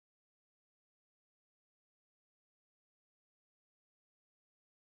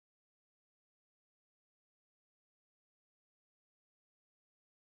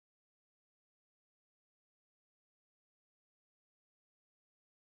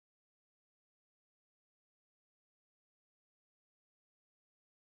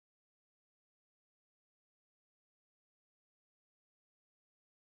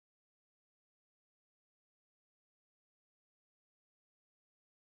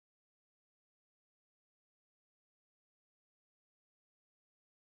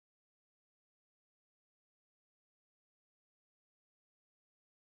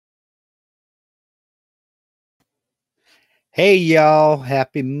Hey y'all,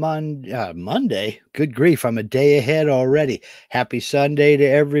 happy Monday. Good grief, I'm a day ahead already. Happy Sunday to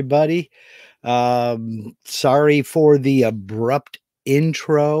everybody. Sorry for the abrupt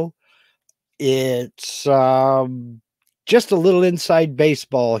intro. It's just a little inside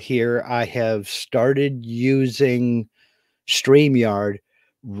baseball here. I have started using StreamYard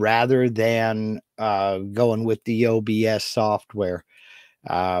rather than going with the OBS software.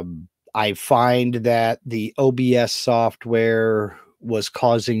 I find that the OBS software was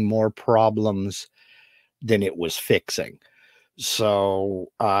causing more problems than it was fixing.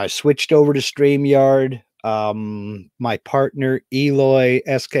 So I switched over to StreamYard. My partner Eloy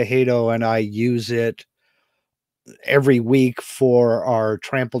Escajedo and I use it every week for our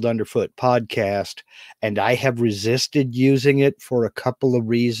Trampled Underfoot podcast, and I have resisted using it for a couple of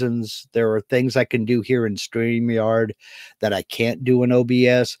reasons. There are things I can do here in StreamYard that I can't do in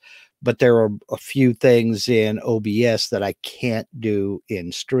OBS, but there are a few things in OBS that I can't do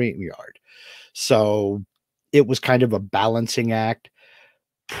in StreamYard. So it was kind of a balancing act.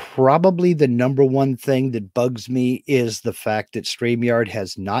 Probably the number one thing that bugs me is the fact that StreamYard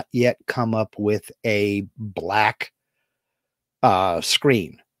has not yet come up with a black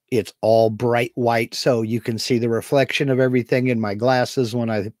screen. It's all bright white, so you can see the reflection of everything in my glasses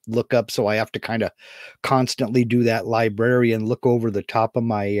when I look up. So I have to kind of constantly do that library and look over the top of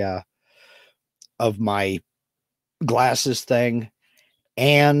my glasses thing.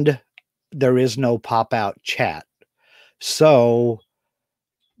 And there is no pop out chat. So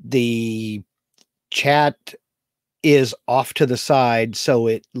the chat is off to the side, so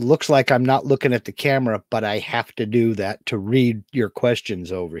it looks like I'm not looking at the camera, but I have to do that to read your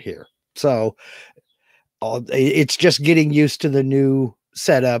questions over here. So it's just getting used to the new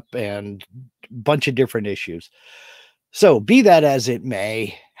setup and a bunch of different issues. So be that as it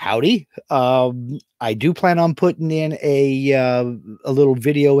may, howdy. I do plan on putting in a little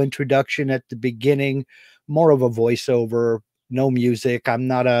video introduction at the beginning, more of a voiceover, no music. I'm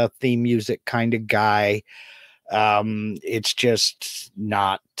not a theme music kind of guy. It's just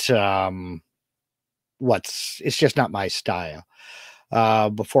not it's just not my style.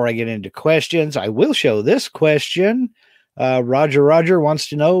 Before I get into questions, I will show this question. Roger wants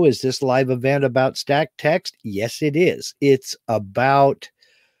to know, is this live event about stack text? Yes, it is. It's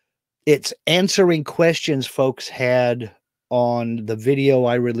answering questions folks had on the video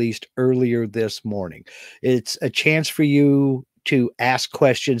I released earlier this morning. It's a chance for you to ask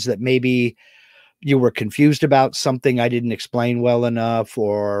questions that maybe you were confused about something I didn't explain well enough,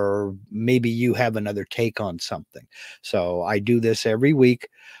 or maybe you have another take on something. So I do this every week.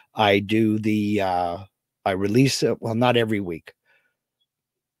 I do I release it. Well, not every week.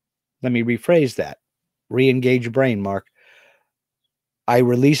 Let me rephrase that. Re-engage brain, Mark. I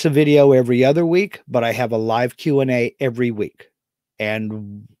release a video every other week, but I have a live Q&A every week.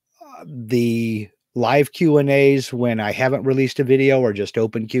 And the live Q&As when I haven't released a video are just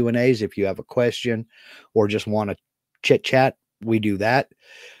open Q&As. If you have a question or just want to chit chat, we do that.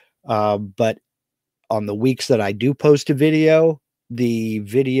 But on the weeks that I do post a video, the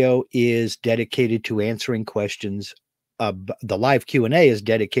video is dedicated to answering questions. The live Q&A is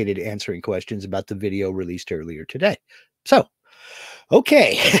dedicated to answering questions about the video released earlier today. So,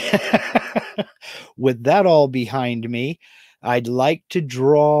 okay. With that all behind me, I'd like to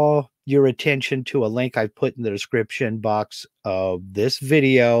draw your attention to a link I put in the description box of this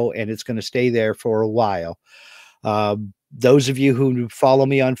video, and it's going to stay there for a while. Those of you who follow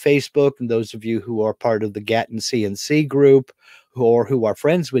me on Facebook and those of you who are part of the Gatton CNC group or who are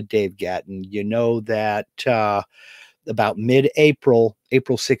friends with Dave Gatton, you know that about mid-April,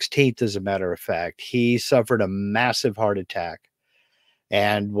 April 16th, as a matter of fact, he suffered a massive heart attack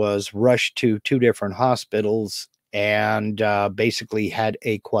and was rushed to 2 different hospitals and basically had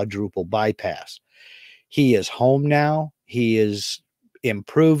a quadruple bypass. He is home now. He is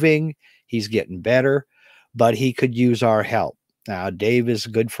improving. He's getting better, but he could use our help. Now, Dave is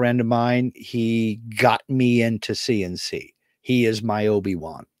a good friend of mine. He got me into CNC. He is my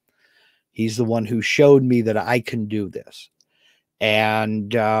Obi-Wan. He's the one who showed me that I can do this.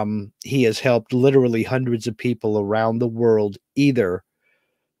 And he has helped literally hundreds of people around the world, either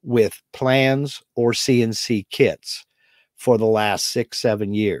with plans or CNC kits, for the last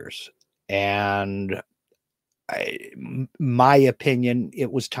 6-7 years. And my opinion,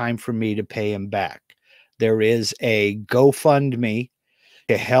 it was time for me to pay him back. There is a GoFundMe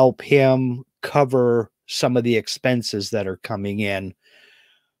to help him cover some of the expenses that are coming in.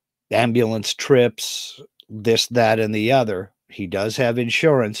 Ambulance trips, this, that, and the other. He does have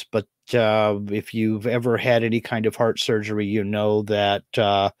insurance, but if you've ever had any kind of heart surgery, you know that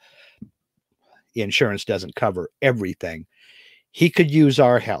insurance doesn't cover everything. he could use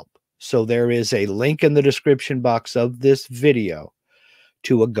our help. So there is a link in the description box of this video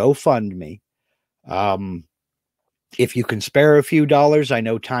to a GoFundMe. If you can spare a few dollars, I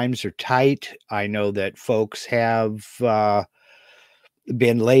know times are tight. I know that folks have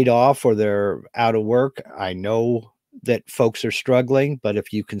been laid off or they're out of work. I know that folks are struggling, but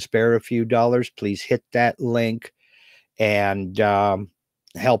if you can spare a few dollars, please hit that link and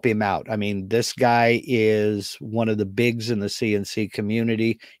help him out. I mean, this guy is one of the bigs in the CNC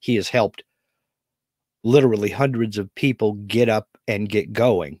community. He has helped literally hundreds of people get up and get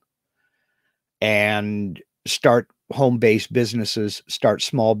going and start home-based businesses, start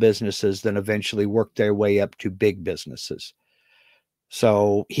small businesses, then eventually work their way up to big businesses.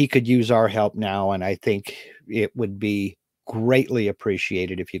 So he could use our help now, and I think it would be greatly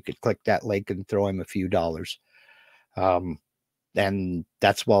appreciated if you could click that link and throw him a few dollars. And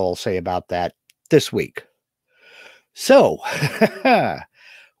that's what I'll say about that this week. So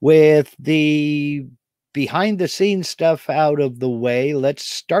with the behind the scenes stuff out of the way, let's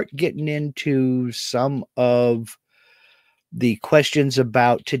start getting into some of the questions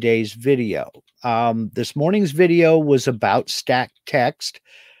about today's video. This morning's video was about stacked text,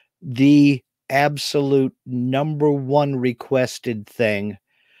 the absolute #1 requested thing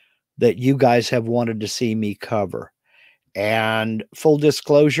that you guys have wanted to see me cover. And full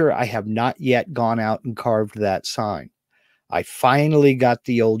disclosure, I have not yet gone out and carved that sign. I finally got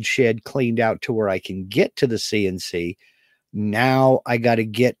the old shed cleaned out to where I can get to the CNC. Now I got to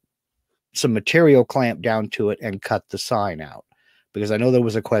get some material clamped down to it and cut the sign out, because I know there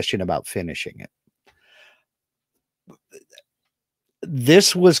was a question about finishing it.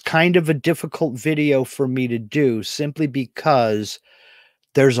 This was kind of a difficult video for me to do simply because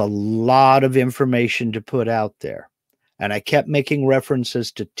there's a lot of information to put out there. And I kept making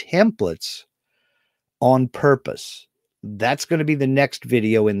references to templates on purpose. That's going to be the next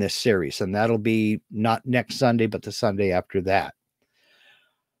video in this series, and that'll be not next Sunday, but the Sunday after that.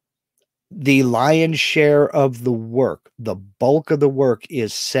 The lion's share of the work, the bulk of the work,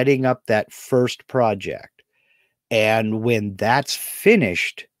 is setting up that first project. And when that's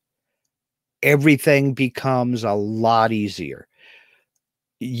finished, everything becomes a lot easier.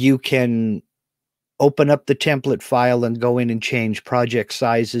 You can open up the template file and go in and change project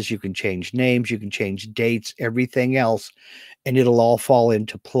sizes. You can change names, you can change dates, everything else, and it'll all fall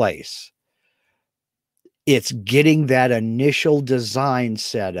into place. It's getting that initial design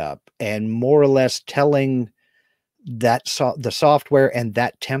set up and more or less telling that the software and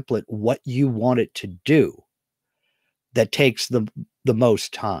that template what you want it to do that takes the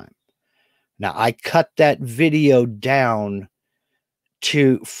most time. Now, I cut that video down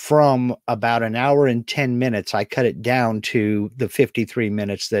from about an hour and 10 minutes. I cut it down to the 53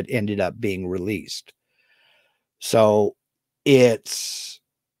 minutes that ended up being released. So it's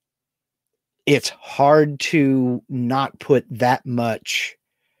hard to not put that much.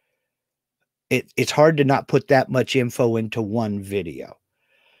 It's hard to not put that much info into one video.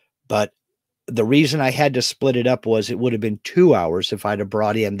 But the reason I had to split it up was it would have been 2 hours if I'd have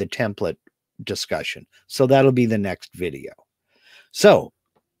brought in the template discussion. So that'll be the next video. So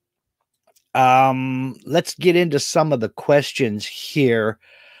let's get into some of the questions here.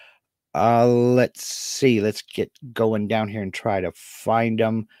 Let's see. Let's get going down here and try to find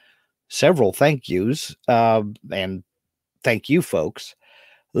them. Several thank yous, and thank you, folks.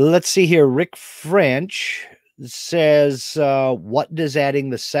 Let's see here. Rick French says, what does adding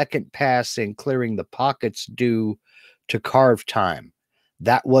the second pass and clearing the pockets do to carve time?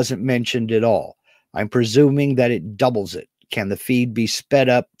 That wasn't mentioned at all. I'm presuming that it doubles it. Can the feed be sped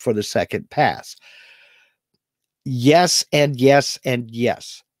up for the second pass? Yes, and yes, and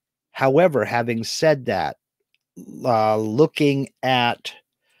yes. However, having said that, looking at,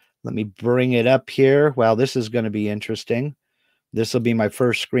 let me bring it up here. Well, this is going to be interesting. This will be my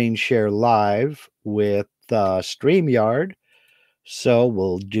first screen share live with StreamYard. So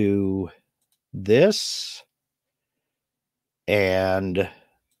we'll do this and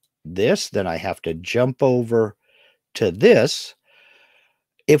this. Then I have to jump over to this.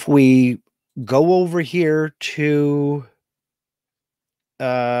 If we go over here to,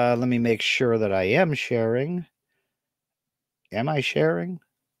 let me make sure that I am sharing. Am I sharing?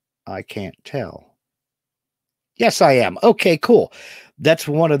 I can't tell. Yes, I am. Okay, cool. That's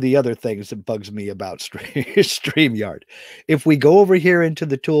one of the other things that bugs me about StreamYard. If we go over here into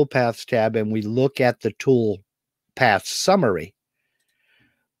the Toolpaths tab and we look at the Toolpath summary,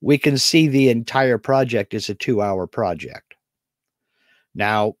 we can see the entire project is a 2-hour project.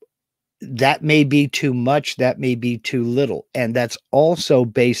 Now, that may be too much, that may be too little, and that's also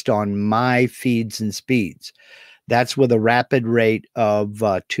based on my feeds and speeds. That's with a rapid rate of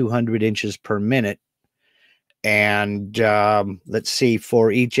 200 inches per minute. And let's see,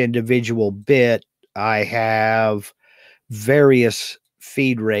 for each individual bit, I have various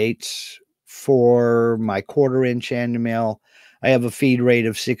feed rates. For my 1/4 inch end mill, I have a feed rate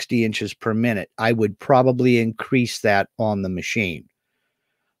of 60 inches per minute. I would probably increase that on the machine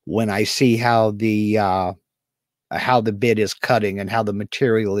when I see how the bit is cutting and how the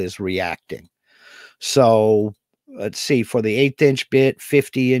material is reacting. So let's see, for the 1/8 inch bit,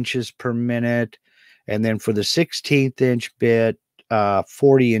 50 inches per minute. And then for the 16th inch bit,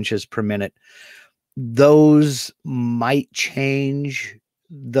 40 inches per minute. Those might change,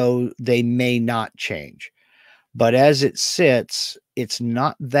 though they may not change. But as it sits, it's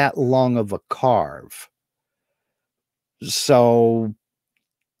not that long of a carve. So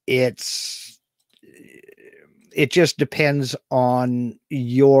it just depends on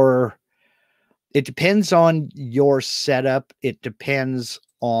your setup. It depends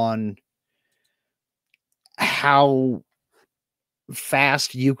on how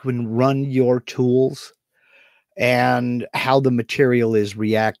fast you can run your tools and how the material is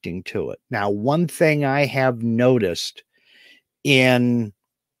reacting to it. Now, one thing I have noticed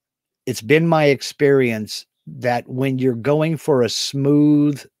it's been my experience that when you're going for a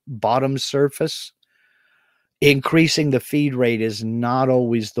smooth bottom surface, increasing the feed rate is not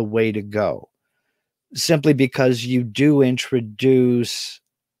always the way to go, simply because you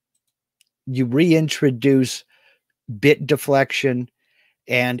reintroduce bit deflection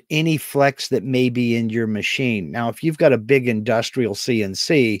and any flex that may be in your machine. Now, if you've got a big industrial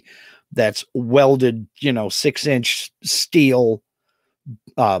CNC that's welded, 6-inch steel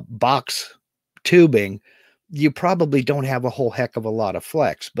box tubing, you probably don't have a whole heck of a lot of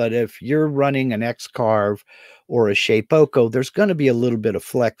flex. But if you're running an X-Carve or a Shapeoko, there's going to be a little bit of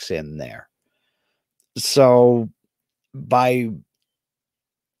flex in there. So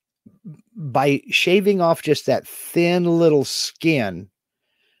by shaving off just that thin little skin,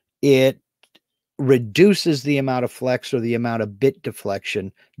 it reduces the amount of flex or the amount of bit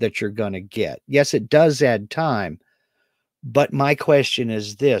deflection that you're going to get. Yes, it does add time, but my question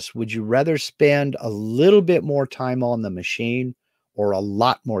is this: would you rather spend a little bit more time on the machine or a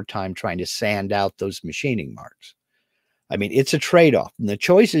lot more time trying to sand out those machining marks? I mean, it's a trade-off, and the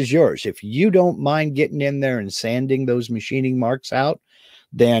choice is yours. If you don't mind getting in there and sanding those machining marks out,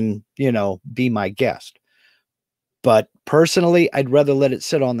 then, be my guest. But personally, I'd rather let it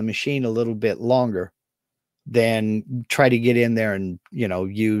sit on the machine a little bit longer than try to get in there and,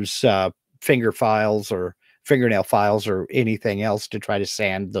 use finger files or fingernail files or anything else to try to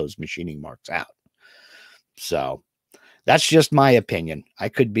sand those machining marks out. So that's just my opinion. I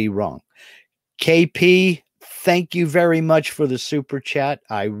could be wrong. KP, thank you very much for the super chat.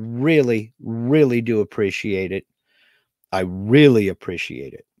 I really, really do appreciate it. I really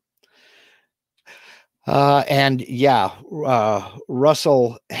appreciate it. And yeah,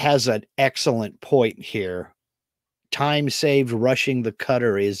 Russell has an excellent point here. Time saved rushing the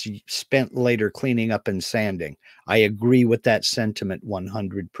cutter is spent later cleaning up and sanding. I agree with that sentiment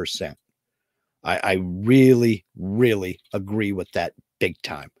 100%. I really, really agree with that big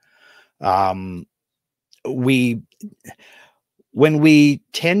time. When we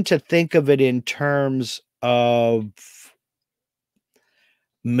tend to think of it in terms of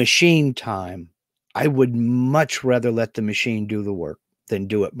machine time, I would much rather let the machine do the work than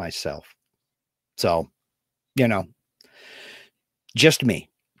do it myself. So, just me.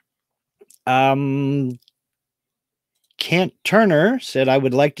 Kent Turner said, I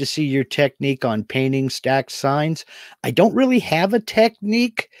would like to see your technique on painting stacked signs. I don't really have a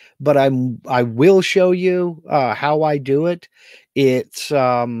technique, but I will show you how I do it.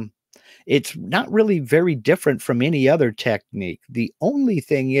 It's not really very different from any other technique. The only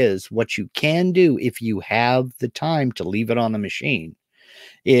thing is, what you can do if you have the time to leave it on the machine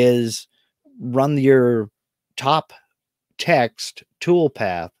is run your top text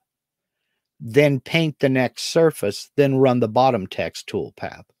toolpath, then paint the next surface, then run the bottom text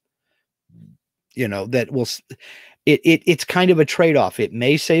toolpath. That will, it's kind of a trade-off. It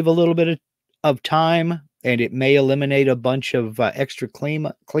may save a little bit of time and it may eliminate a bunch of extra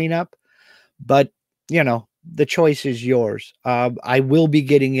cleanup, but the choice is yours. I will be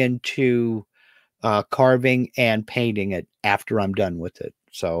getting into carving and painting it after I'm done with it.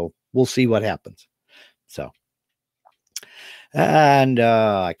 So we'll see what happens. So, and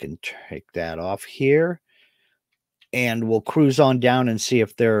I can take that off here and we'll cruise on down and see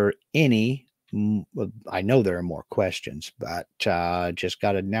if there are any. I know there are more questions, but just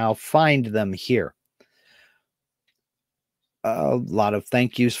got to now find them here. A lot of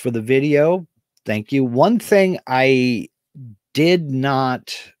thank yous for the video. Thank you. One thing I did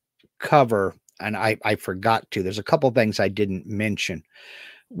not cover, and I forgot to, there's a couple things I didn't mention,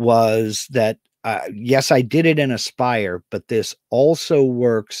 was that, yes, I did it in Aspire, but this also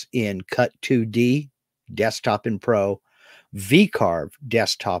works in Cut2D, Desktop and Pro, VCarve,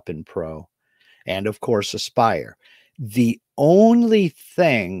 Desktop and Pro, and of course, Aspire. The only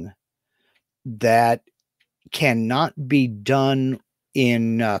thing that cannot be done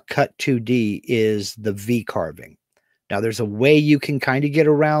in Cut2D is the V carving. Now, there's a way you can kind of get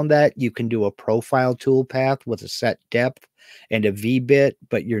around that. You can do a profile toolpath with a set depth and a V bit,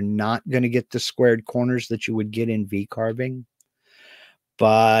 but you're not going to get the squared corners that you would get in V carving.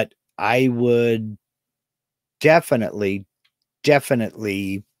 But I would definitely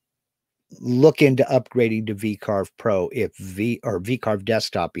look into upgrading to VCarve Pro if VCarve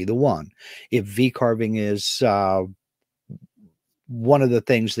Desktop, either one. If V carving is one of the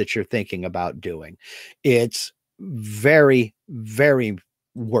things that you're thinking about doing, it's very, very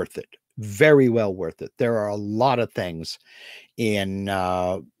worth it. Very well worth it. There are a lot of things in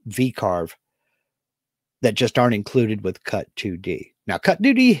VCarve that just aren't included with Cut2D. Now,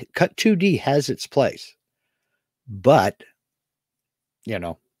 Cut2D has its place, but you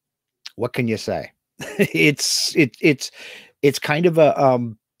know, what can you say? it's kind of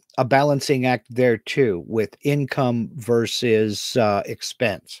a balancing act there too, with income versus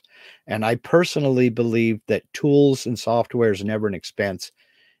expense. And I personally believe that tools and software is never an expense.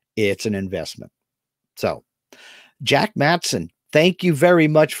 It's an investment. So Jack Matson, thank you very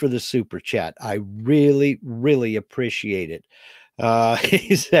much for the super chat. I really, really appreciate it.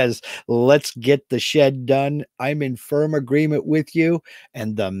 He says, let's get the shed done. I'm in firm agreement with you.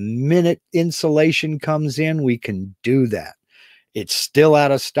 And the minute insulation comes in, we can do that. It's still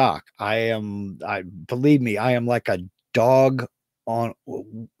out of stock. Believe me, I am like a dog on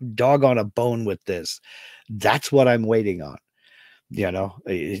a bone with this. That's what I'm waiting on. You know,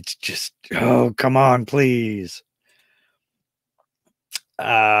 it's just, oh, come on, please.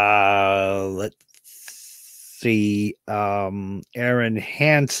 Let's see. Aaron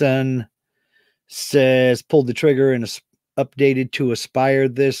Hansen says, pulled the trigger and updated to Aspire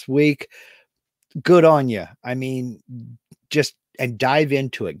this week. Good on you. I mean, just and dive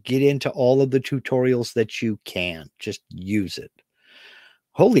into it. Get into all of the tutorials that you can. Just use it.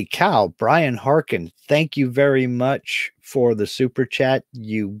 Holy cow, Brian Harkin, thank you very much for the super chat.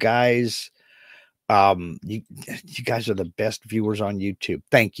 You guys, you guys are the best viewers on YouTube.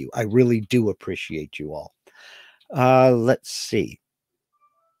 Thank you. I really do appreciate you all. Let's see.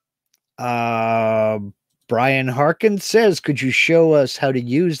 Brian Harkin says, could you show us how to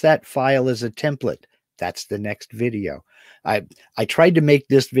use that file as a template? That's the next video. I tried to make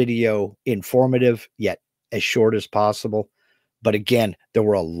this video informative, yet as short as possible. But again, there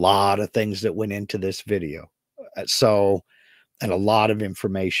were a lot of things that went into this video. And a lot of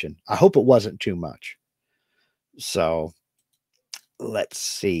information. I hope it wasn't too much. So let's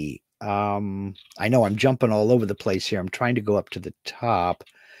see. I know I'm jumping all over the place here. I'm trying to go up to the top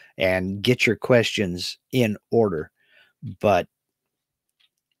and get your questions in order, but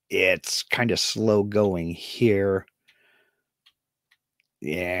it's kind of slow going here.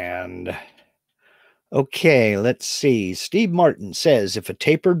 And okay, let's see. Steve Martin says, if a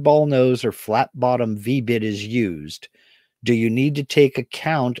tapered ball nose or flat bottom V-bit is used, do you need to take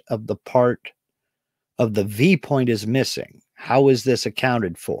account of the part of the V point is missing? How is this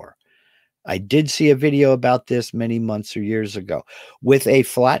accounted for? I did see a video about this many months or years ago. With a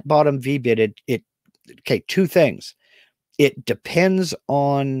flat bottom V-bit, okay, two things. It depends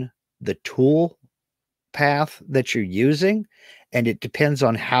on the tool path that you're using, and it depends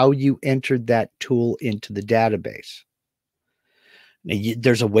on how you entered that tool into the database. Now,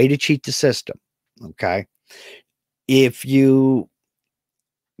 there's a way to cheat the system, okay? If you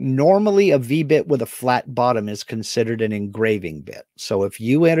normally a V-bit with a flat bottom is considered an engraving bit. So if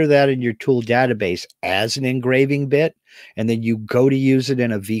you enter that in your tool database as an engraving bit, and then you go to use it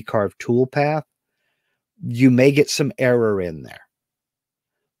in a VCarve toolpath, you may get some error in there.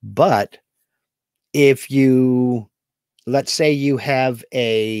 But if you, let's say you have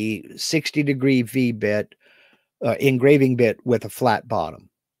a 60-degree V-bit, engraving bit with a flat bottom,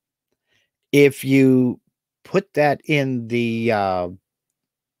 if you put that in the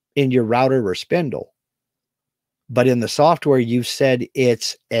in your router or spindle, but in the software you said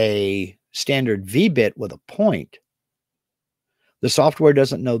it's a standard V-bit with a point, the software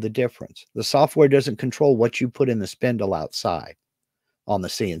doesn't know the difference. The software doesn't control what you put in the spindle outside on the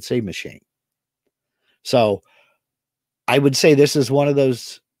CNC machine. So I would say this is one of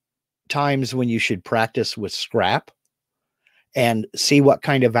those times when you should practice with scrap and see what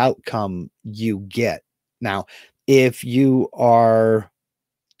kind of outcome you get. Now, if you are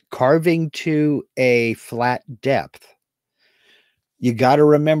carving to a flat depth, you got to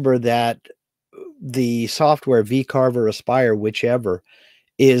remember that the software, VCarve or Aspire, whichever,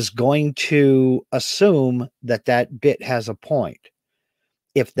 is going to assume that that bit has a point.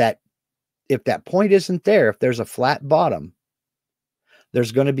 If that point isn't there, if there's a flat bottom,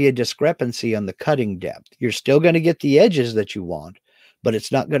 there's going to be a discrepancy on the cutting depth. You're still going to get the edges that you want, but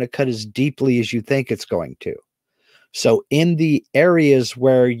it's not going to cut as deeply as you think it's going to. So in the areas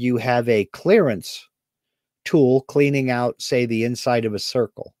where you have a clearance tool cleaning out, say, the inside of a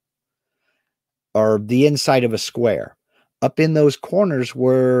circle or the inside of a square, up in those corners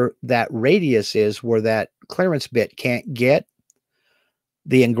where that radius is, where that clearance bit can't get,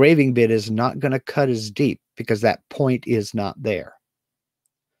 the engraving bit is not going to cut as deep because that point is not there.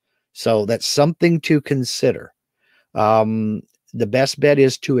 So that's something to consider. The best bet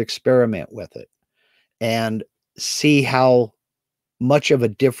is to experiment with it and see how much of a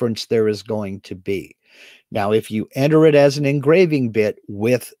difference there is going to be. Now, if you enter it as an engraving bit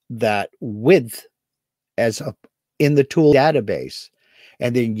with that width as a in the tool database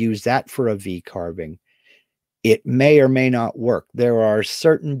and then use that for a V carving, it may or may not work. There are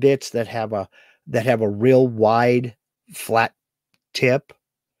certain bits that have a real wide flat tip,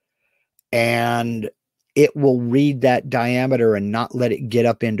 and it will read that diameter and not let it get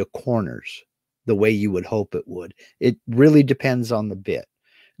up into corners the way you would hope it would. It really depends on the bit.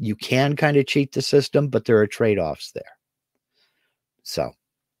 You can kind of cheat the system, but there are trade-offs there. So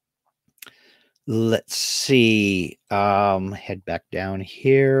let's see. Head back down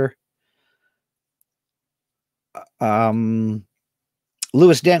here.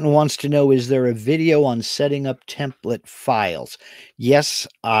 Lewis Denton wants to know, is there a video on setting up template files? Yes,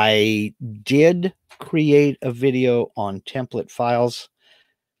 I did create a video on template files,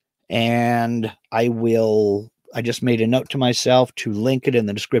 and I just made a note to myself to link it in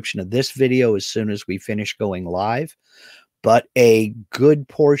the description of this video as soon as we finish going live. But a good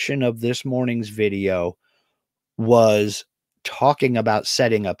portion of this morning's video was talking about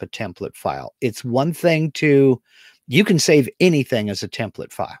setting up a template file. It's one thing you can save anything as a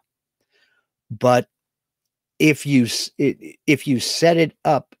template file, but if you set it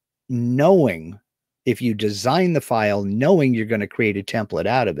up knowing, if you design the file knowing you're going to create a template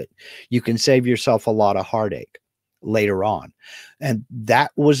out of it, you can save yourself a lot of heartache later on. And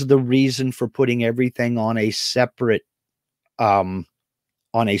that was the reason for putting everything on a separate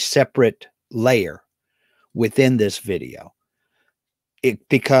layer within this video.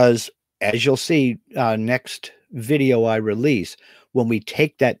 Because as you'll see, next video I release, when we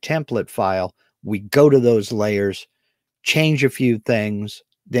take that template file, we go to those layers, change a few things,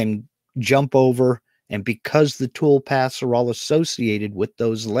 then jump over, and because the tool paths are all associated with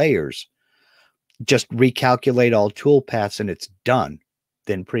those layers, just recalculate all tool paths and it's done,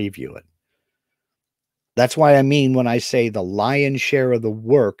 then preview it. That's why I mean when I say the lion's share of the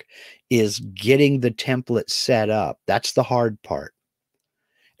work is getting the template set up. That's the hard part.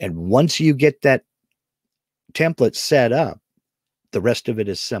 And once you get that template set up, the rest of it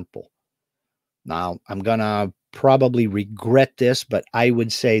is simple. Now, I'm going to probably regret this, but I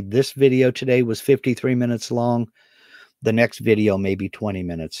would say this video today was 53 minutes long. The next video may be 20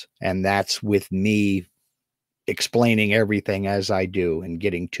 minutes. And that's with me explaining everything as I do and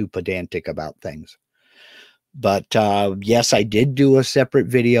getting too pedantic about things. But yes, I did do a separate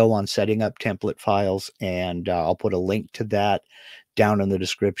video on setting up template files, and I'll put a link to that down in the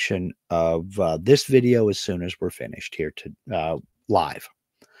description of this video as soon as we're finished here to live.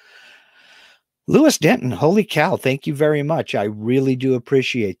 Lewis Denton, holy cow, thank you very much. I really do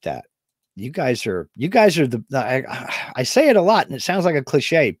appreciate that. You guys are the, I say it a lot and it sounds like a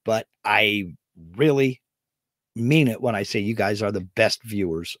cliche, but I really mean it when I say you guys are the best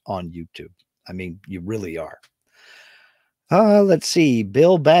viewers on YouTube. I mean, you really are. Let's see.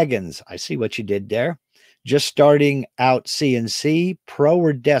 Bill Baggins. I see what you did there. Just starting out CNC, Pro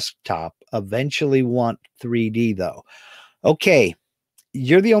or desktop. Eventually want 3D though. Okay.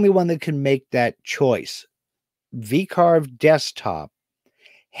 You're the only one that can make that choice. VCarve desktop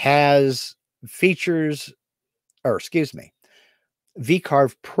has features, or excuse me,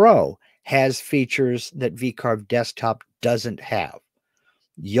 VCarve Pro has features that VCarve desktop doesn't have.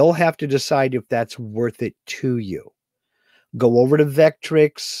 You'll have to decide if that's worth it to you. Go over to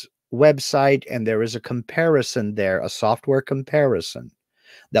Vectric's website, and there is a comparison there, a software comparison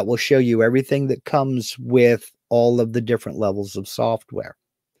that will show you everything that comes with all of the different levels of software.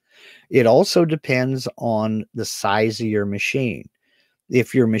 It also depends on the size of your machine.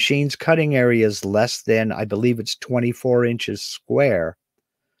 if your machine's cutting area is less than, I believe it's 24 inches square,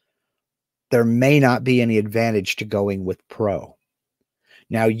 there may not be any advantage to going with Pro.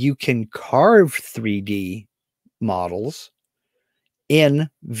 Now, you can carve 3D models in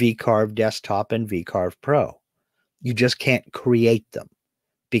VCarve Desktop and VCarve Pro. You just can't create them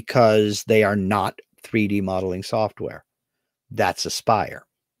because they are not 3D modeling software. That's Aspire.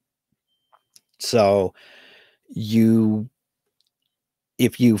 So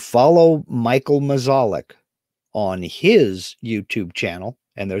if you follow Michael Mazalik on his YouTube channel,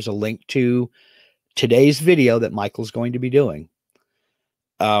 and there's a link to today's video that Michael's going to be doing,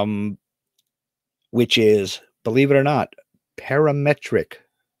 which is, believe it or not, parametric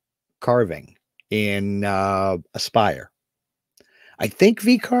carving in Aspire. I think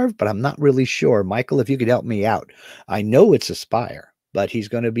VCarve, but I'm not really sure. Michael, if you could help me out. I know it's Aspire, but he's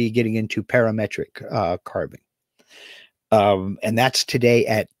going to be getting into parametric carving. And that's today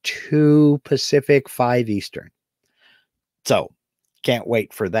at 2 Pacific, 5 Eastern. So can't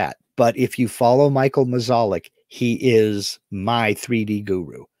wait for that. But if you follow Michael Mazalik, he is my 3D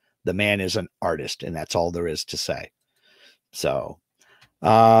guru. The man is an artist, and that's all there is to say. So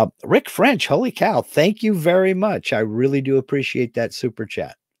Rick French, holy cow, thank you very much. I really do appreciate that super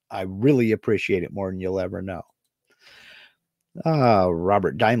chat. I really appreciate it more than you'll ever know.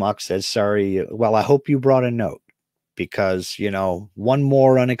 Robert Dymock says, sorry. Well, I hope you brought a note, because, you know, one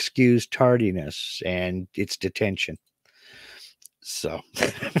more unexcused tardiness and it's detention. So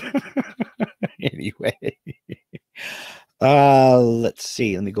anyway, let's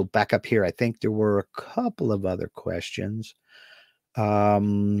see. Let me go back up here. I think there were a couple of other questions. Got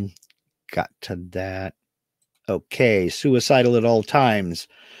to that. Okay. Suicidal at all times.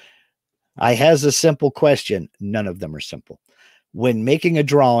 I has a simple question. None of them are simple. When making a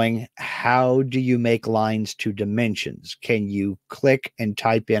drawing, how do you make lines to dimensions? Can you click and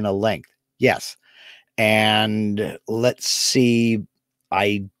type in a length? Yes. And let's see,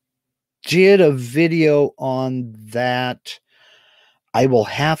 I did a video on that. I will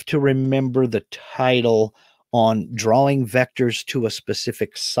have to remember the title on drawing vectors to a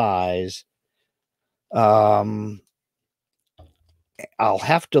specific size. I'll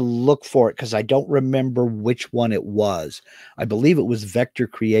have to look for it because I don't remember which one it was. I believe it was vector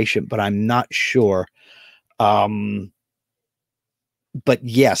creation, but I'm not sure. But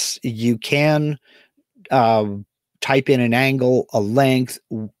yes, you can type in an angle, a length,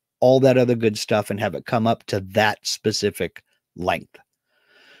 all that other good stuff, and have it come up to that specific length.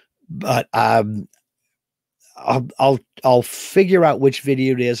 But I'll figure out which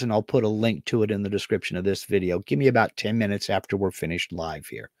video it is, and I'll put a link to it in the description of this video. Give me about 10 minutes after we're finished live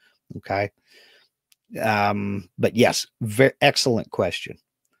here. Okay. But yes, very excellent question.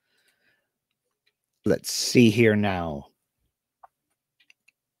 Let's see here now.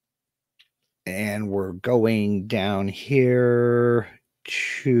 And we're going down here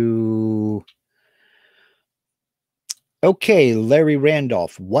to, okay, Larry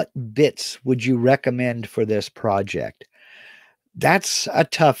Randolph, what bits would you recommend for this project? That's a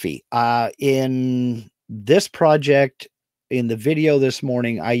toughie. In this project, in the video this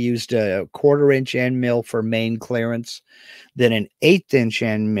morning, I used a 1/4 inch end mill for main clearance, then an 1/8 inch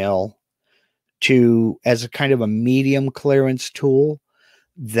end mill as a kind of a medium clearance tool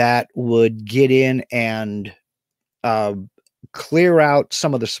that would get in and clear out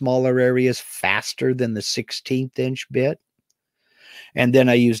some of the smaller areas faster than the 1/16 inch bit. And then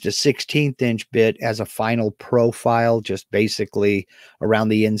I used a 1/16 inch bit as a final profile, just basically around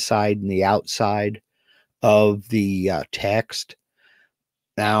the inside and the outside of the text.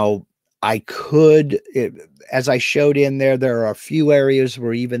 Now, I could, as I showed in there, there are a few areas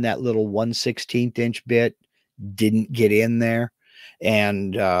where even that little 1/16 inch bit didn't get in there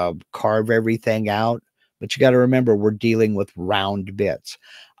and carve everything out. But you got to remember, we're dealing with round bits.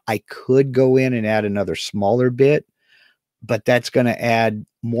 I could go in and add another smaller bit, but that's going to add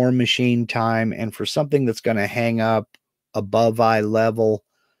more machine time. And for something that's going to hang up above eye level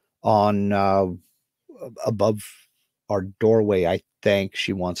on above our doorway, I think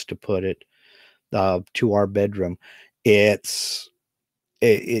she wants to put it to our bedroom. And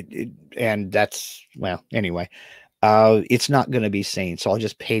that's, well, anyway, it's not going to be seen. So I'll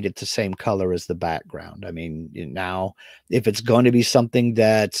just paint it the same color as the background. I mean, now if it's going to be something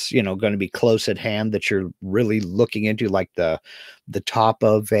that's, you know, going to be close at hand that you're really looking into, like the top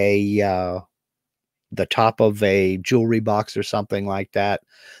of a jewelry box or something like that,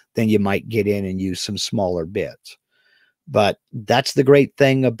 then you might get in and use some smaller bits. But that's the great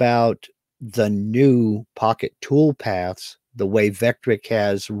thing about the new pocket tool paths, the way Vectric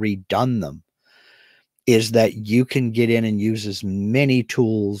has redone them, is that you can get in and use as many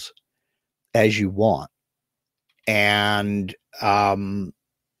tools as you want. And I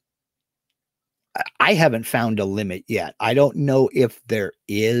haven't found a limit yet. I don't know if there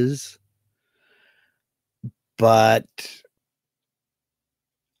is, but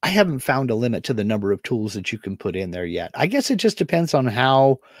I haven't found a limit to the number of tools that you can put in there yet. I guess it just depends on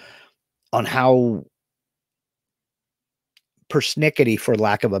how persnickety, for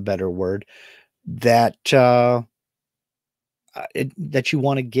lack of a better word, that that you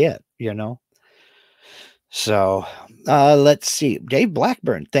want to get, you know. So let's see. Dave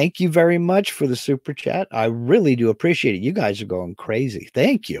Blackburn, thank you very much for the super chat. I really do appreciate it. You guys are going crazy.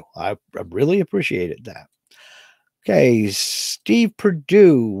 Thank you. I really appreciated that. Okay, Steve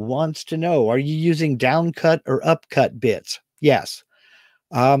Purdue wants to know, are you using downcut or upcut bits? Yes.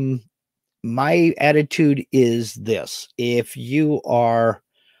 My attitude is this. If you are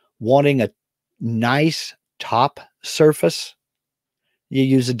wanting a nice top surface, you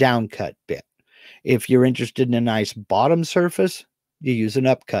use a downcut bit. If you're interested in a nice bottom surface, you use an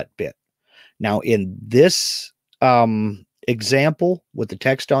upcut bit. Now, in this example with the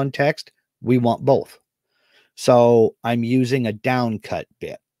text on text, we want both. So I'm using a downcut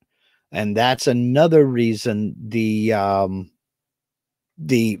bit. And that's another reason that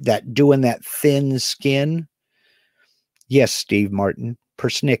doing that thin skin. Yes, Steve Martin,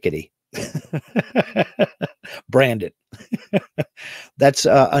 persnickety. Branded. That's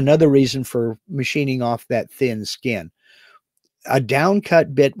another reason for machining off that thin skin. A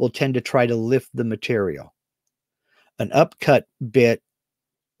downcut bit will tend to try to lift the material. An upcut bit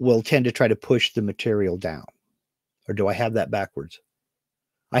will tend to try to push the material down. Or do I have that backwards?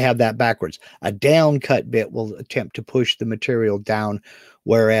 I have that backwards. A downcut bit will attempt to push the material down,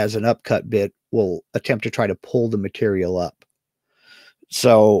 whereas an upcut bit will attempt to try to pull the material up.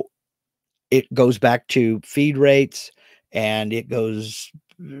 So it goes back to feed rates, and it goes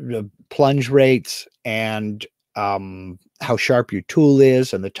plunge rates, and how sharp your tool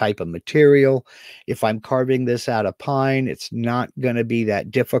is and the type of material. If I'm carving this out of pine, it's not going to be that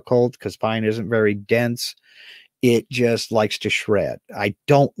difficult because pine isn't very dense. It just likes to shred. I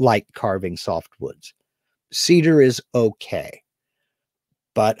don't like carving softwoods. Cedar is okay,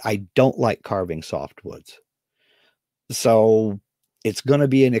 but I don't like carving softwoods. So it's going to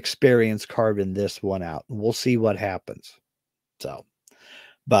be an experience carving this one out. We'll see what happens. So,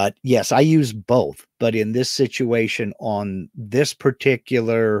 but yes, I use both. But in this situation, on this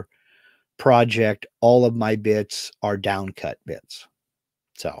particular project, all of my bits are downcut bits.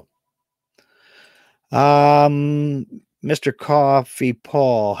 So, Mr. Coffee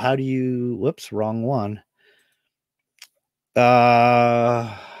Paul, how do you, whoops, wrong one.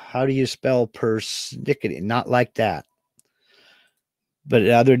 How do you spell persnickety? Not like that. But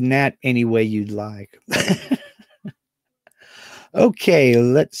other than that, any way you'd like. Okay,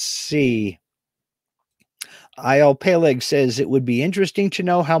 let's see. IL Peleg says it would be interesting to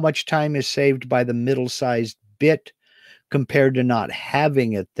know how much time is saved by the middle-sized bit compared to not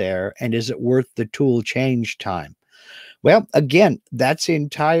having it there, and is it worth the tool change time? Well, again, that's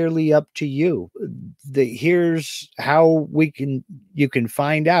entirely up to you. Here's how you can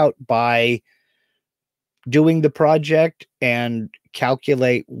find out by doing the project and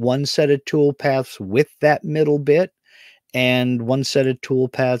calculate one set of tool paths with that middle bit and one set of tool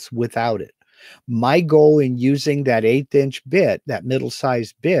paths without it. My goal in using that 1/8 inch bit, that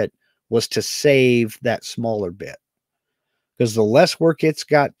middle-sized bit, was to save that smaller bit. Because the less work it's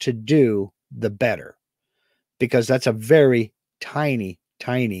got to do, the better. Because that's a very tiny,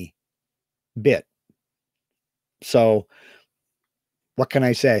 tiny bit. So, what can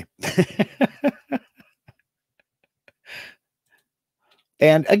I say?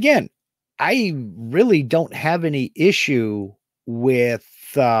 And again, I really don't have any issue with,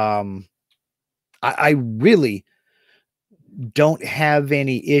 I really don't have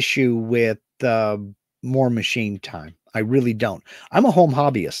any issue with more machine time. I really don't. I'm a home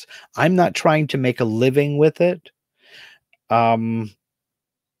hobbyist. I'm not trying to make a living with it.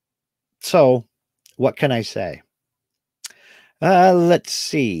 So what can I say? Let's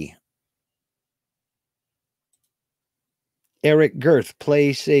see. Eric Girth,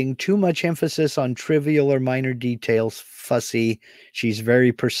 placing too much emphasis on trivial or minor details. Fussy. She's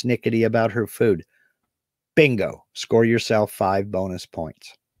very persnickety about her food. Bingo. Score yourself 5 bonus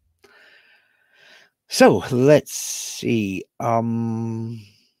points. So let's see. All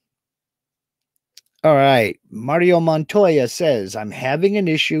right. Mario Montoya says, I'm having an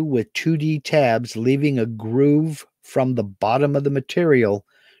issue with 2D tabs leaving a groove from the bottom of the material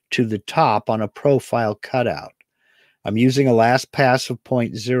to the top on a profile cutout. I'm using a last pass of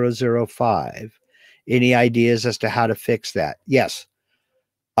 0.005. Any ideas as to how to fix that? Yes.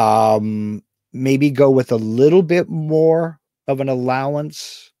 Maybe go with a little bit more of an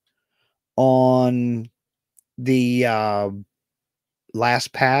allowance on the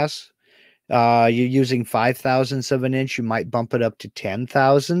last pass. You're using 5/1000ths of an inch. You might bump it up to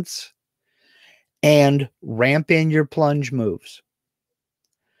 10/1000ths and ramp in your plunge moves.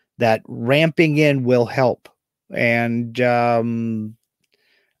 That ramping in will help. And I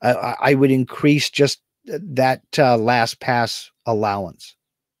would increase just that last pass allowance.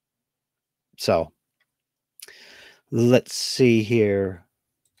 So let's see here.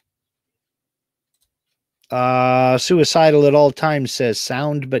 Suicidal at all times says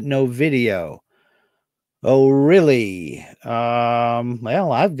sound but no video. Oh, really?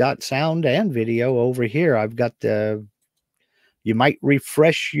 Well, I've got sound and video over here. I've got the, you might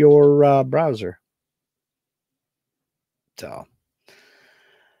refresh your browser. So,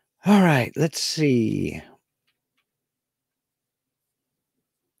 all right, let's see.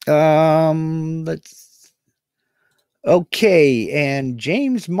 Okay, and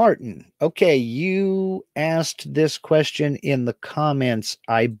James Martin. Okay, you asked this question in the comments,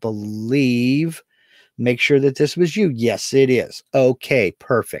 I believe. Make sure that this was you. Yes, it is. Okay,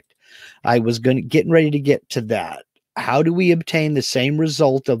 perfect. I was getting ready to get to that. How do we obtain the same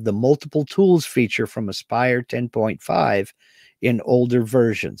result of the multiple tools feature from Aspire 10.5 in older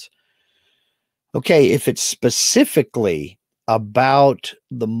versions? Okay, if it's specifically about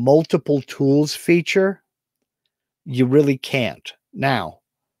the multiple tools feature, you really can't. Now,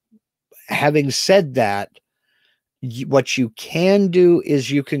 having said that, what you can do is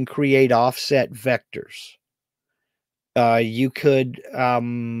you can create offset vectors. You could,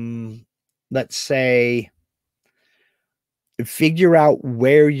 let's say, figure out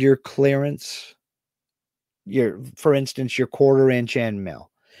where your clearance, for instance, your 1/4 inch end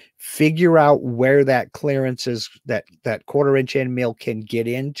mill, figure out where that clearance is, that 1/4 inch end mill can get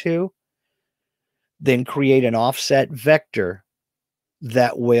into, then create an offset vector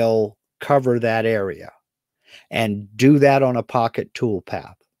that will cover that area, and do that on a pocket tool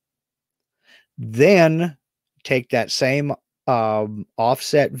path. Then take that same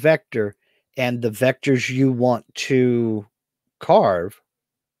offset vector and the vectors you want to carve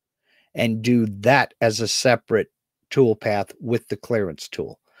and do that as a separate tool path with the clearance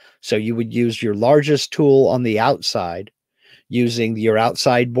tool. So you would use your largest tool on the outside, using your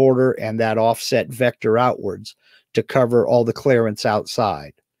outside border and that offset vector outwards to cover all the clearance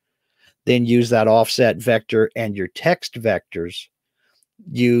outside. Then use that offset vector and your text vectors.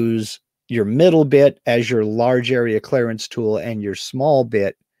 Use your middle bit as your large area clearance tool and your small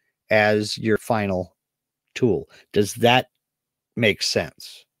bit as your final tool. Does that make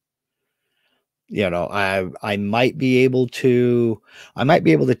sense? You know, I might be able to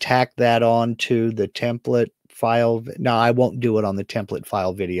tack that on to the template file. No, I won't do it on the template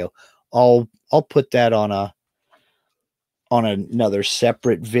file video. I'll put that on another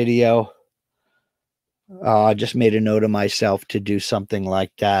separate video. I just made a note of myself to do something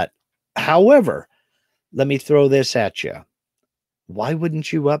like that. However, let me throw this at you. Why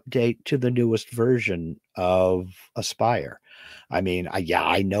wouldn't you update to the newest version of Aspire? I mean, yeah,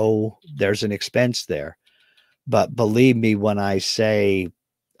 I know there's an expense there, but believe me when I say,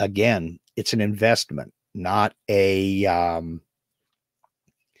 again, it's an investment, not a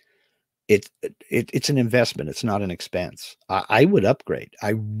it's an investment. It's not an expense. I would upgrade.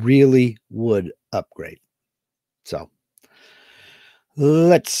 I really would upgrade. So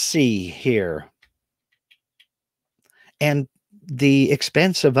let's see here. And the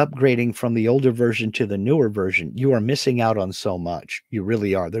expense of upgrading from the older version to the newer version, you are missing out on so much. You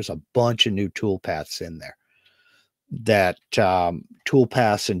really are. There's a bunch of new tool paths in there, that tool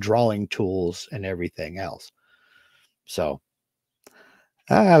paths and drawing tools and everything else. So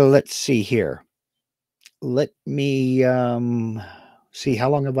let's see here. Let me see, how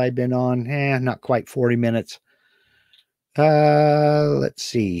long have I been on? Not quite 40 minutes. Let's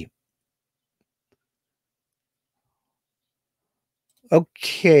see.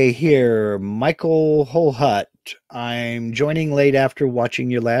 Okay, here, Michael Holhut. I'm joining late after watching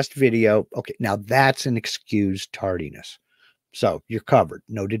your last video. Okay, now that's an excused tardiness. So you're covered,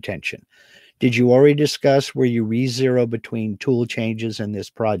 no detention. Did you already discuss where you re-zero between tool changes in this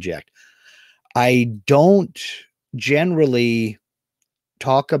project? I don't generally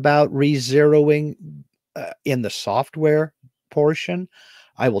talk about re-zeroing in the software portion.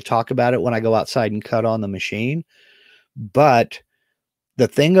 I will talk about it when I go outside and cut on the machine. But the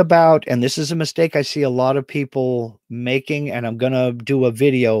thing about, and this is a mistake I see a lot of people making, and I'm going to do a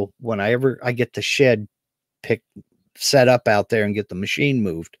video whenever I get the shed set up out there and get the machine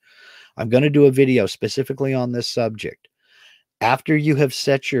moved. I'm going to do a video specifically on this subject. After you have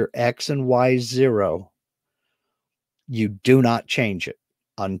set your X and Y 0, you do not change it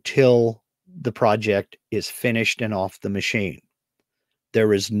until the project is finished and off the machine.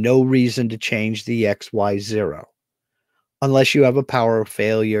 There is no reason to change the XY 0 unless you have a power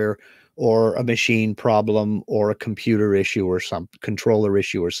failure or a machine problem or a computer issue or some controller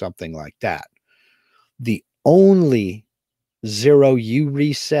issue or something like that. The only 0 you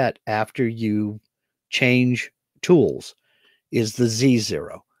reset after you change tools is the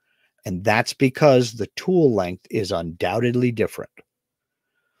Z0. And that's because the tool length is undoubtedly different.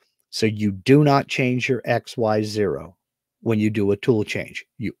 So you do not change your XY 0 when you do a tool change.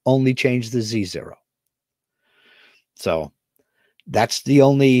 You only change the Z0. So that's the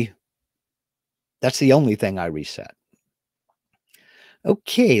only thing I reset.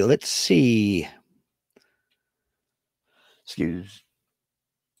 Okay, let's see. Excuse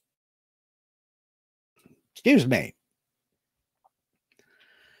me.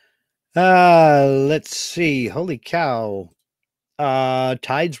 Let's see. Holy cow.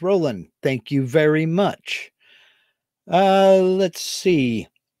 Tide's rolling. Thank you very much. Let's see.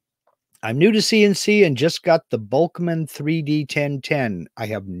 I'm new to CNC and just got the Bulkman 3D 1010. I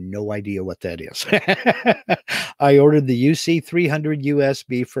have no idea what that is. I ordered the UC 300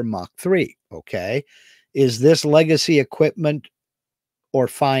 USB for Mach 3. Okay. Is this legacy equipment or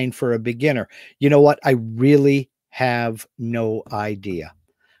fine for a beginner? You know what? I really have no idea.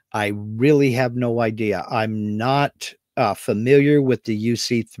 I really have no idea. I'm not familiar with the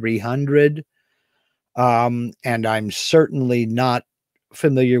UC 300. And I'm certainly not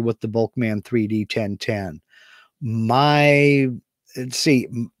familiar with the Bulkman 3D 1010. My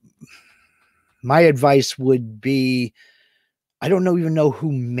advice would be, I don't even know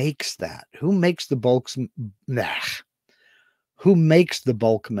who makes that. Who makes the Bulkman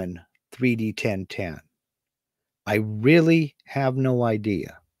 3D 1010? I really have no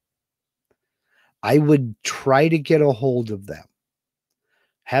idea. I would try to get a hold of them.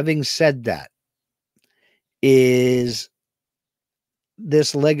 Having said that, is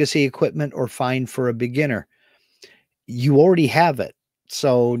this legacy equipment or fine for a beginner? You already have it.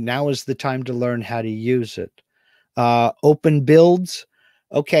 So now is the time to learn how to use it. Open Builds.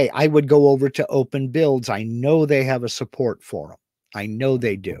 Okay, I would go over to Open Builds. I know they have a support forum. I know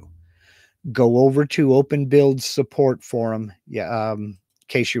they do. Go over to Open Builds support forum. Yeah, in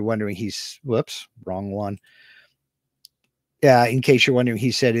case you're wondering, whoops, wrong one. In case you're wondering,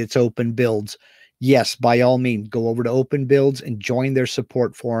 he said it's Open Builds. Yes, by all means, go over to Open Builds and join their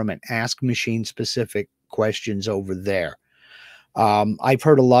support forum and ask machine-specific questions over there. I've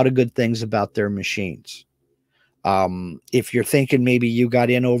heard a lot of good things about their machines. If you're thinking maybe you got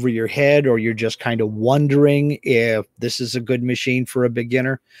in over your head or you're just kind of wondering if this is a good machine for a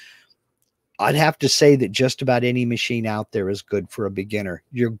beginner, I'd have to say that just about any machine out there is good for a beginner.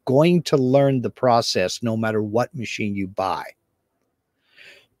 You're going to learn the process no matter what machine you buy.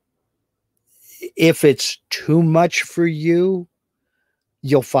 If it's too much for you,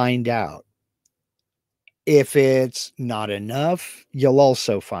 you'll find out. If it's not enough, you'll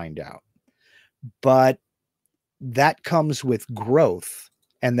also find out. But that comes with growth,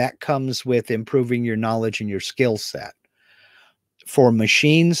 and that comes with improving your knowledge and your skill set. For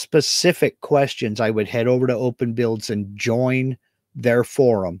machine-specific questions, I would head over to Open Builds and join their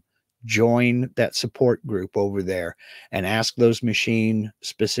forum, join that support group over there, and ask those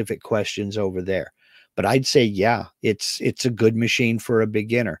machine-specific questions over there. But I'd say, yeah, it's a good machine for a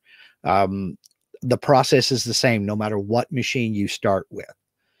beginner. The process is the same no matter what machine you start with.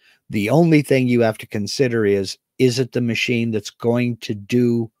 The only thing you have to consider is it the machine that's going to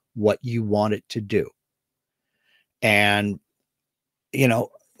do what you want it to do? And, you know,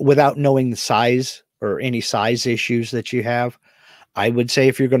 without knowing the size or any size issues that you have, I would say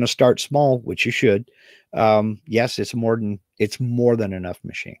if you're going to start small, which you should, yes, it's more than enough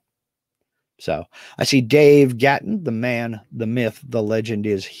machine. So I see Dave Gatton, the man, the myth, the legend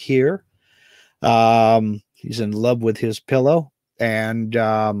is here. He's in love with his pillow, and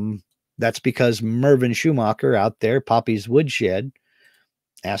that's because Mervyn Schumacher out there, Poppy's Woodshed,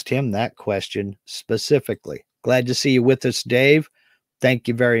 asked him that question specifically. Glad to see you with us, Dave. Thank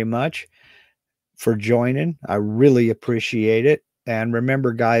you very much for joining. I really appreciate it. And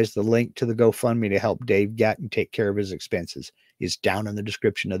remember, guys, the link to the GoFundMe to help Dave Gatton take care of his expenses is down in the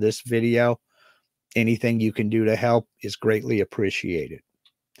description of this video. Anything you can do to help is greatly appreciated.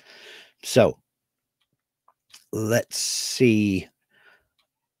 So let's see.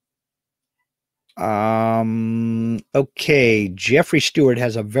 Okay, Jeffrey Stewart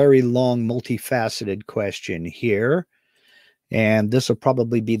has a very long, multifaceted question here. and this will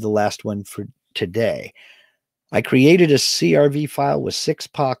probably be the last one for today. I created a CRV file with 6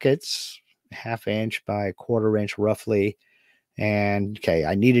 pockets, 1/2 inch by 1/4 inch roughly. And okay,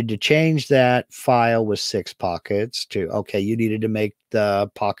 I needed to change that file with 6 pockets to, okay, you needed to make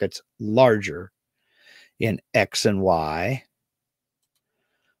the pockets larger in X and Y.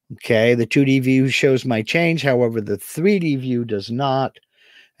 Okay, the 2D view shows my change. However, the 3D view does not.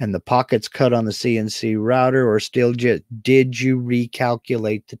 And the pockets cut on the CNC router or still just, did you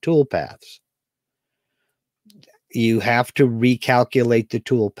recalculate the toolpaths? You have to recalculate the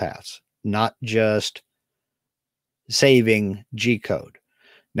toolpaths, not just saving G-code.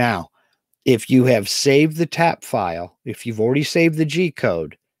 Now, if you have saved the tap file, if you've already saved the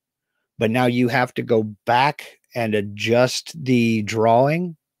G-code, but now you have to go back and adjust the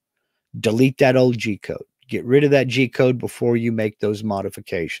drawing, delete that old G-code. Get rid of that G-code before you make those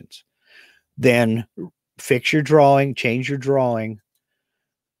modifications. Then fix your drawing, change your drawing,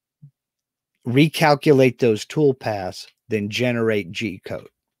 recalculate those toolpaths, then generate G-code.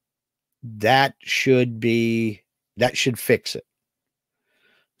 That should fix it.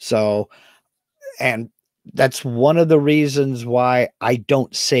 So, and that's one of the reasons why I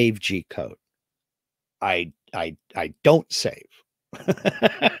don't save G-code. I don't save.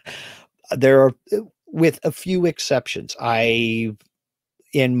 There are, with a few exceptions.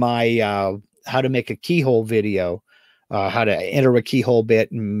 In my how to make a keyhole video, how to enter a keyhole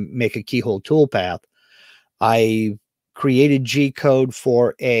bit and make a keyhole toolpath, I created G-code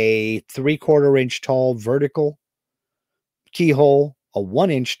for a 3/4 inch tall vertical keyhole, a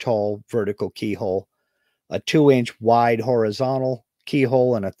 1 inch tall vertical keyhole, a 2 inch wide horizontal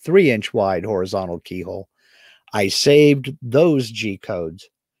keyhole, and a 3 inch wide horizontal keyhole. I saved those G-codes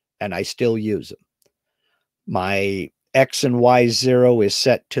and I still use them. My X and Y 0 is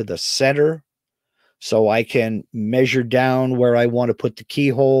set to the center, so I can measure down where I want to put the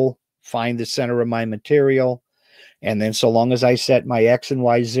keyhole, find the center of my material, and then so long as I set my X and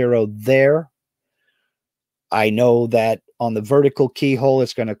Y 0 there, I know that on the vertical keyhole,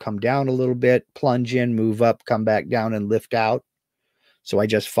 it's going to come down a little bit, plunge in, move up, come back down, and lift out. So I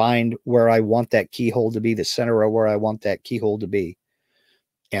just find where I want that keyhole to be, the center of where I want that keyhole to be,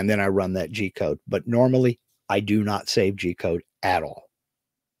 and then I run that G-code. But normally, I do not save G-code at all.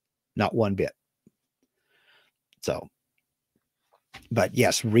 Not one bit. So, but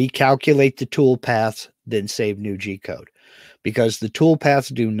yes, recalculate the toolpaths, then save new G-code, because the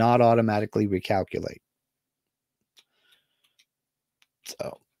toolpaths do not automatically recalculate.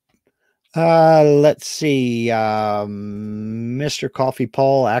 So, let's see. Mr. Coffee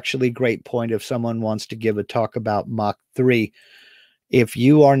Paul, actually, great point if someone wants to give a talk about Mach 3. If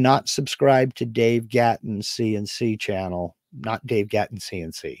you are not subscribed to Dave Gatton's CNC channel, not Dave Gatton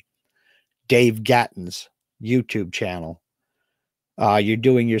CNC, Dave Gatton's YouTube channel, you're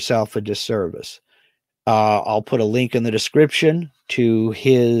doing yourself a disservice. I'll put a link in the description to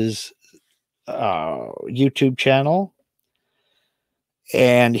his YouTube channel,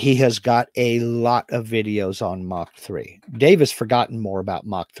 and he has got a lot of videos on Mach 3. Dave has forgotten more about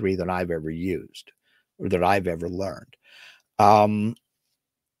Mach 3 than I've ever used or that I've ever learned.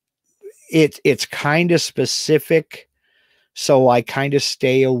 It's kind of specific, so I kind of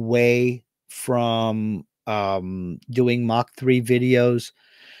stay away from doing Mach 3 videos,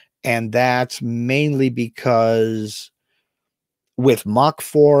 and that's mainly because with Mach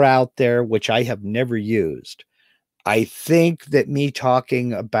 4 out there, which I have never used, I think that me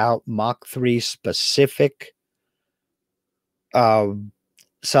talking about Mach 3 specific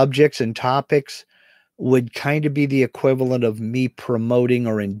subjects and topics would kind of be the equivalent of me promoting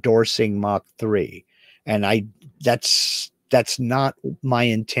or endorsing Mach 3. And that's not my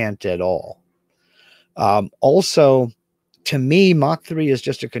intent at all. Also, to me, Mach 3 is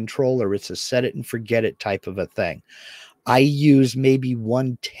just a controller. It's a set it and forget it type of a thing. I use maybe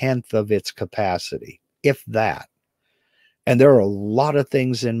 1/10 of its capacity, if that. And there are a lot of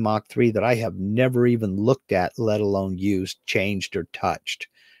things in Mach 3 that I have never even looked at, let alone used, changed, or touched.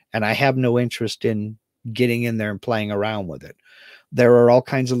 And I have no interest in getting in there and playing around with it. There are all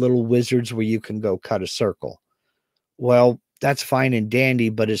kinds of little wizards where you can go cut a circle. Well, that's fine and dandy,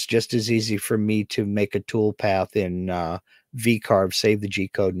 but it's just as easy for me to make a toolpath in VCarve, save the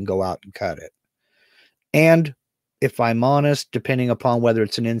G-code, and go out and cut it. And if I'm honest, depending upon whether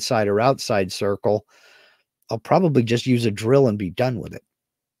it's an inside or outside circle, I'll probably just use a drill and be done with it.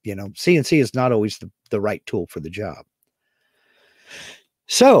 You know, CNC is not always the right tool for the job.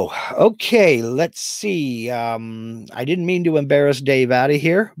 So, okay, let's see. I didn't mean to embarrass Dave out of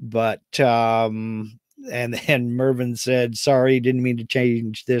here, but, and then Mervin said, sorry, didn't mean to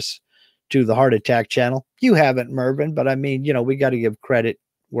change this to the Heart Attack channel. You haven't, Mervin, but I mean, you know, we got to give credit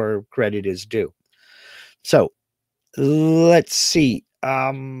where credit is due. So let's see.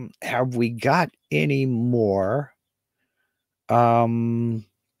 Have we got any more?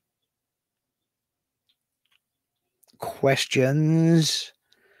 Questions?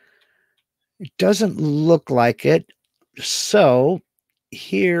 It doesn't look like it. So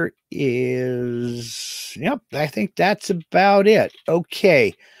here is, yep, I think that's about it.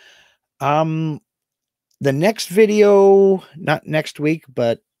 Okay. The next video, not next week,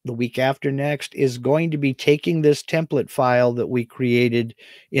 but the week after next, is going to be taking this template file that we created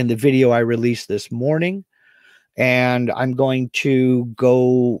in the video I released this morning. And I'm going to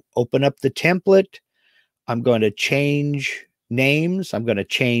go open up the template. I'm going to change names. I'm going to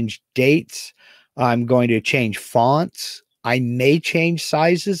change dates. I'm going to change fonts. I may change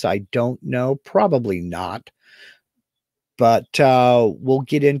sizes. I don't know. Probably not. But we'll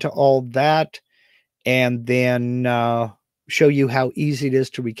get into all that and then show you how easy it is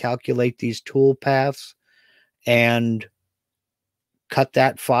to recalculate these tool paths and cut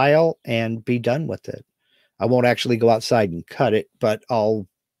that file and be done with it. I won't actually go outside and cut it, but I'll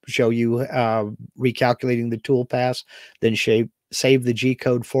show you recalculating the tool paths, then save the G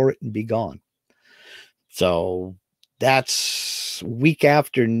code for it and be gone. So that's week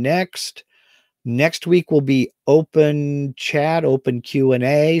after next. Next week will be open chat, open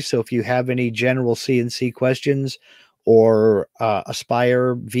Q&A. So if you have any general CNC questions or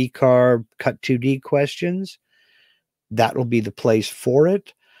Aspire, VCarve, Cut2D questions, that will be the place for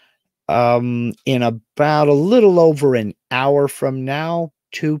it. In about a little over an hour from now,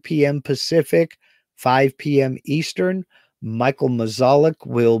 2 p.m. Pacific, 5 p.m. Eastern, Michael Mazalik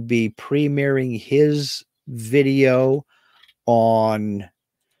will be premiering his video on,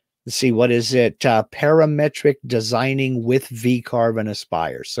 let's see, what is it? Parametric designing with VCarve and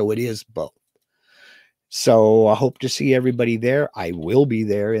Aspire. So it is both. So I hope to see everybody there. I will be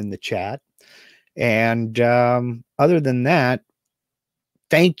there in the chat. And other than that,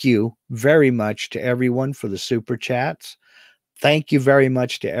 thank you very much to everyone for the super chats. Thank you very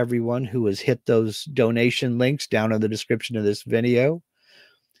much to everyone who has hit those donation links down in the description of this video.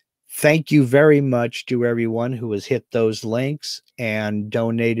 Thank you very much to everyone who has hit those links and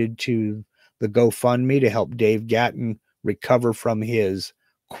donated to the GoFundMe to help Dave Gatton recover from his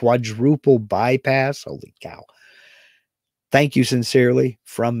quadruple bypass. Holy cow. Thank you sincerely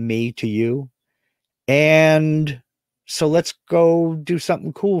from me to you. And so let's go do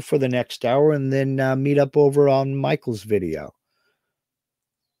something cool for the next hour and then meet up over on Michael's video.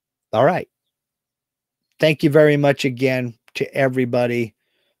 All right. Thank you very much again to everybody,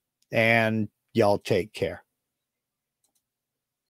 and y'all take care.